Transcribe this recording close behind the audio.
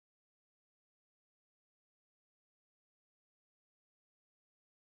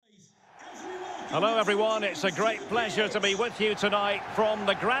Hello everyone, it's a great pleasure to be with you tonight from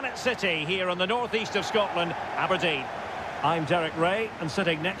the Granite City here in the northeast of Scotland, Aberdeen. I'm Derek Ray, and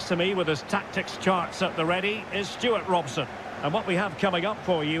sitting next to me with his tactics charts at the ready is Stuart Robson. And what we have coming up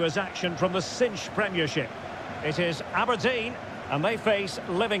for you is action from the Cinch Premiership. It is Aberdeen, and they face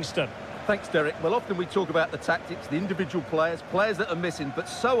Livingston. Thanks, Derek. Well, often we talk about the tactics, the individual players that are missing, but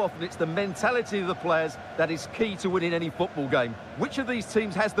so often it's the mentality of the players that is key to winning any football game. Which of these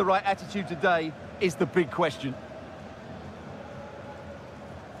teams has the right attitude today is the big question.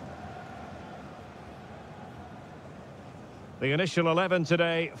 The initial 11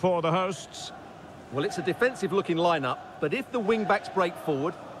 today for the hosts. Well, it's a defensive-looking lineup, but if the wing-backs break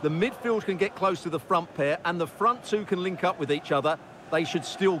forward, the midfield can get close to the front pair, and the front two can link up with each other, they should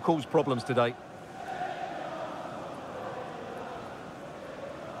still cause problems today.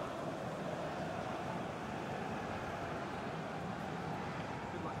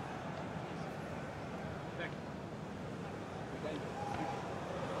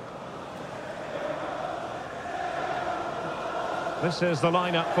 This is the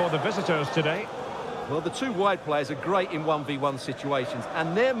lineup for the visitors today. Well, the two wide players are great in 1v1 situations,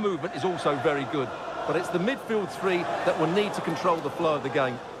 and their movement is also very good. But it's the midfield three that will need to control the flow of the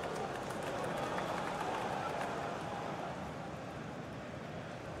game.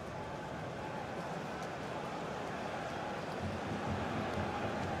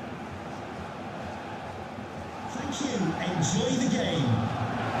 Thank you. Enjoy the game.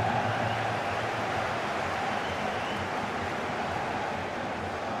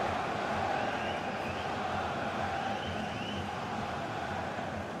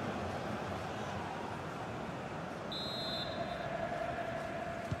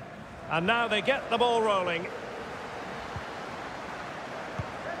 And now they get the ball rolling.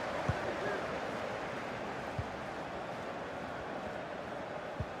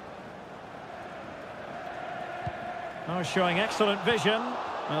 Oh, showing excellent vision.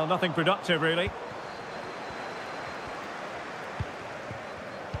 Well, nothing productive, really.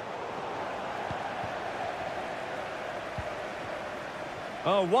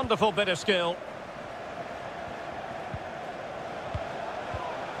 Oh, wonderful bit of skill.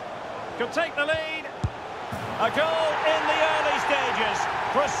 Could take the lead. A goal in the early stages.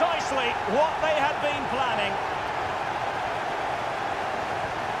 Precisely what they had been planning.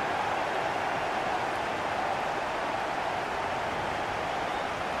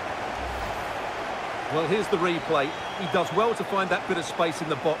 Well, here's the replay. He does well to find that bit of space in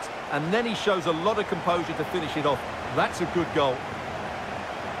the box, and then he shows a lot of composure to finish it off. That's a good goal.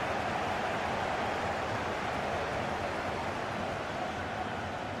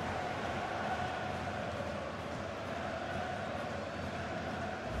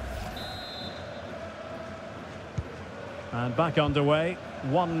 And back underway,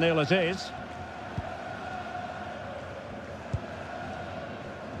 1-0 it is.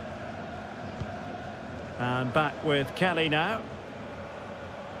 And back with Kelly now.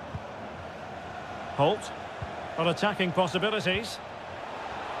 Holt, on attacking possibilities.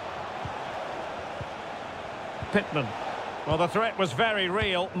 Pittman. Well, the threat was very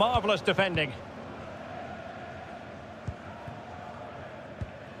real, marvellous defending.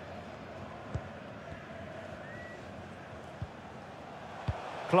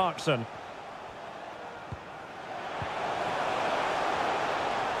 Clarkson.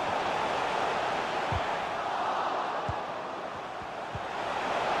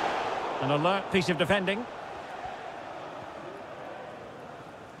 An alert piece of defending.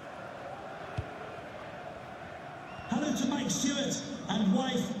 Hello to Mike Stewart and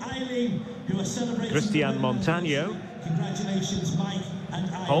wife Eileen, who are celebrating. Christian Montano. Congratulations, Mike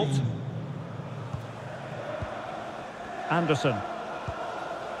and Eileen. Holt. Anderson.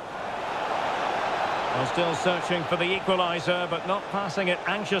 Well, still searching for the equaliser, but not passing it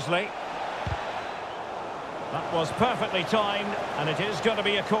anxiously. That was perfectly timed, and it is going to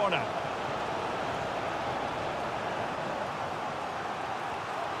be a corner.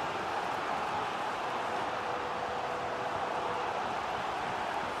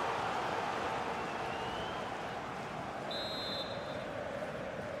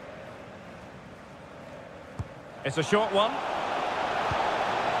 It's a short one.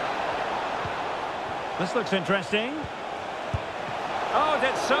 This looks interesting. Oh,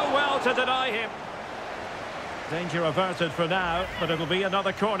 did so well to deny him. Danger averted for now, but it'll be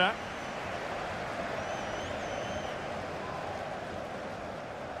another corner.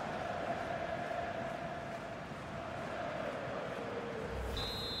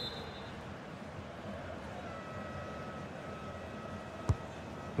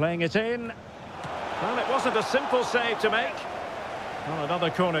 Playing it in. Well, it wasn't a simple save to make. Well, another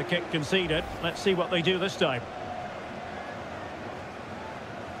corner kick conceded. Let's see what they do this time.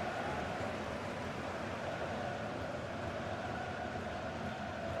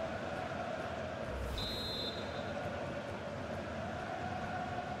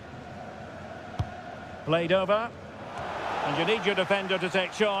 Played over. And you need your defender to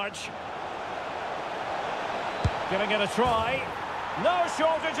take charge. Giving it a try. No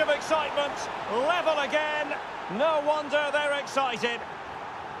shortage of excitement. Level again. No wonder they're excited.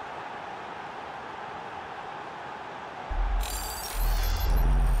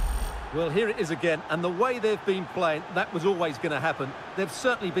 Well, here it is again, and the way they've been playing, that was always going to happen. They've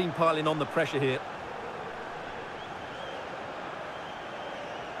certainly been piling on the pressure here.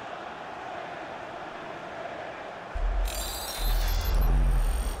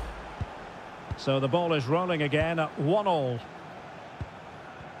 So the ball is rolling again at 1-1.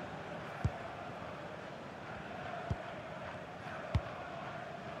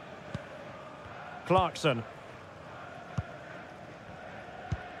 Clarkson.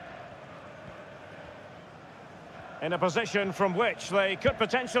 In a position from which they could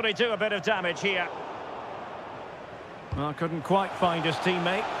potentially do a bit of damage here. Well, couldn't quite find his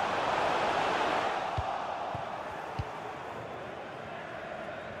teammate.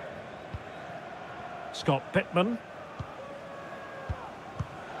 Scott Pittman.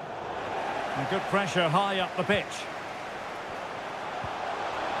 And good pressure high up the pitch.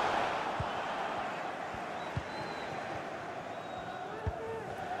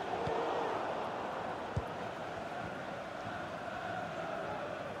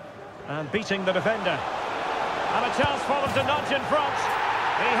 And beating the defender. And a chance for them to nudge in front.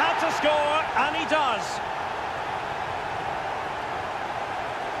 He had to score, and he does.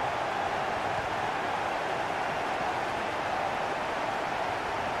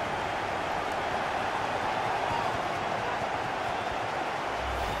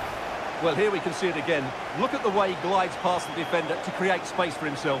 Well, here we can see it again. Look at the way he glides past the defender to create space for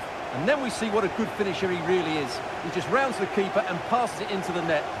himself. And then we see what a good finisher he really is. He just rounds the keeper and passes it into the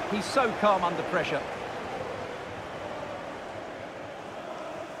net. He's so calm under pressure.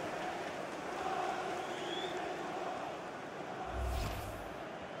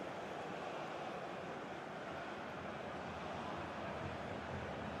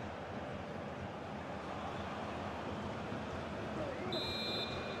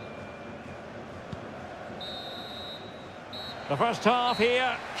 The first half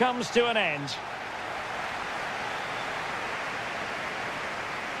here comes to an end.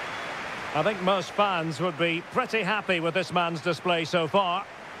 I think most fans would be pretty happy with this man's display so far.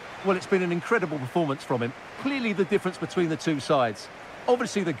 Well, it's been an incredible performance from him. Clearly the difference between the two sides.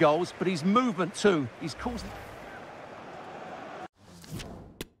 Obviously the goals, but his movement too. He's caused...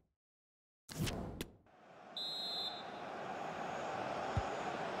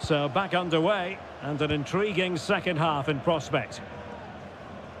 So back underway, and an intriguing second half in prospect.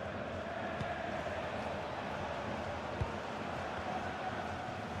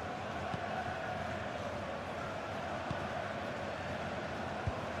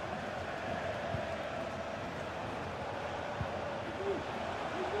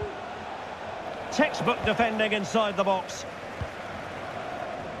 Textbook defending inside the box.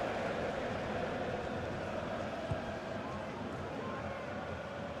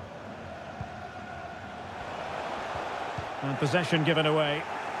 And possession given away.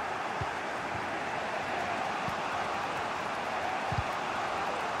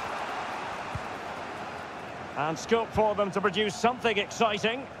 And scope for them to produce something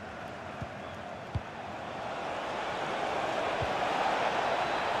exciting.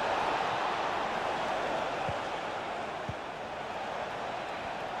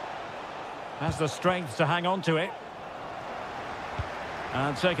 Has the strength to hang on to it.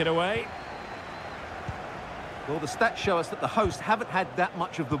 And take it away. Well, the stats show us that the hosts haven't had that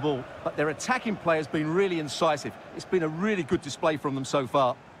much of the ball, but their attacking play has been really incisive. It's been a really good display from them so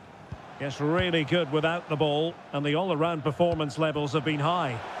far. Yes, really good without the ball, and the all-around performance levels have been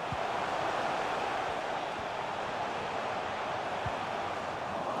high.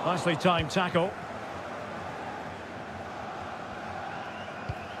 Nicely timed tackle.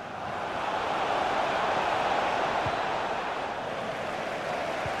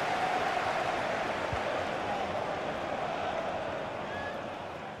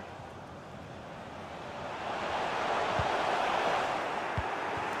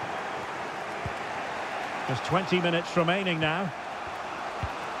 Just 20 minutes remaining now.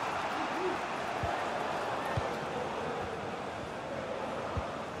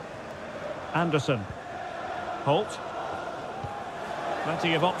 Anderson. Holt.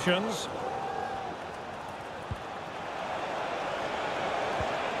 Plenty of options.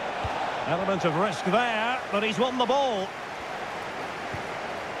 Element of risk there, but he's won the ball.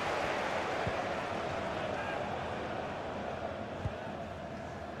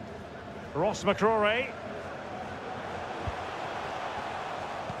 Ross McCrory.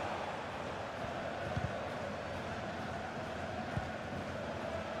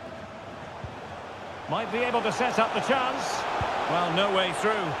 Might be able to set up the chance. Well, no way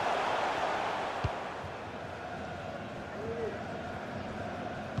through.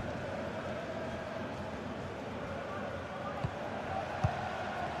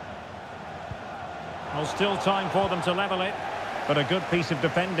 Well, still time for them to level it, but a good piece of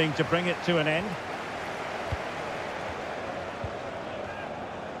defending to bring it to an end.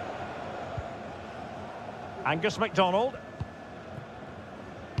 Angus MacDonald.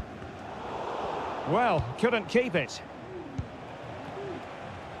 Well, couldn't keep it.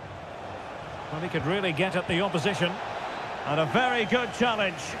 Well, he could really get at the opposition. And a very good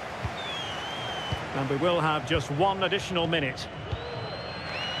challenge. And we will have just one additional minute.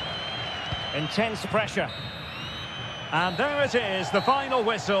 Intense pressure. And there it is, the final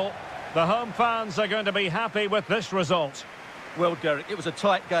whistle. The home fans are going to be happy with this result. Well, Derek, it was a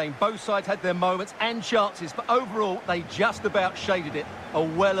tight game. Both sides had their moments and chances, but overall, they just about shaded it. A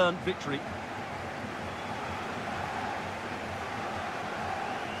well-earned victory.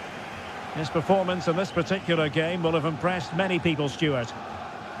 His performance in this particular game will have impressed many people, Stuart.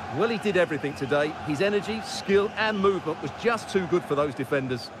 Well, he did everything today. His energy, skill and movement was just too good for those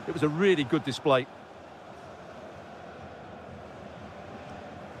defenders. It was a really good display.